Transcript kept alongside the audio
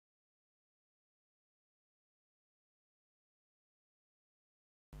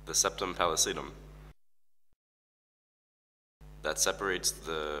the septum pellucidum, that separates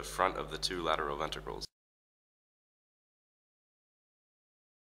the front of the two lateral ventricles.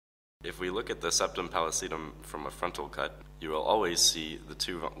 If we look at the septum pellucidum from a frontal cut, you will always see the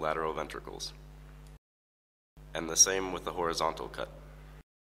two lateral ventricles, and the same with the horizontal cut.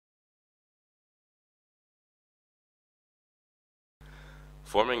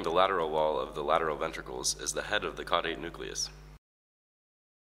 Forming the lateral wall of the lateral ventricles is the head of the caudate nucleus.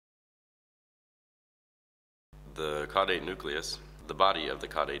 The caudate nucleus, the body of the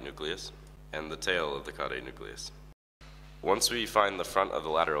caudate nucleus, and the tail of the caudate nucleus. Once we find the front of the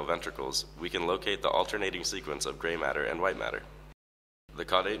lateral ventricles, we can locate the alternating sequence of gray matter and white matter. The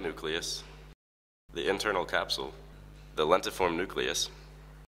caudate nucleus, the internal capsule, the lentiform nucleus,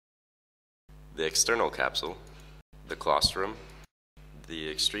 the external capsule, the claustrum, the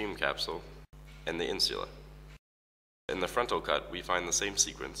extreme capsule, and the insula. In the frontal cut, we find the same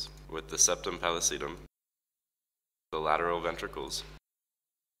sequence with the septum pellucidum, the lateral ventricles,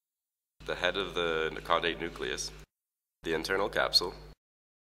 the head of the caudate nucleus, the internal capsule,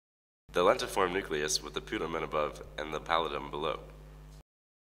 the lentiform nucleus with the putamen above and the pallidum below,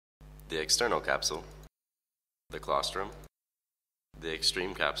 the external capsule, the claustrum, the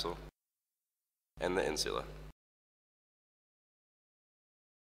extreme capsule, and the insula.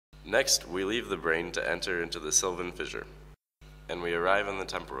 Next, we leave the brain to enter into the sylvan fissure, and we arrive in the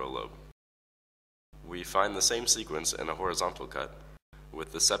temporal lobe. We find the same sequence in a horizontal cut,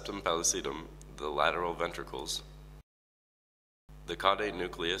 with the septum pellucidum, the lateral ventricles, the caudate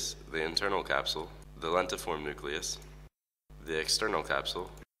nucleus, the internal capsule, the lentiform nucleus, the external capsule,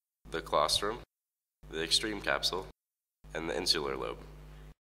 the claustrum, the extreme capsule, and the insular lobe.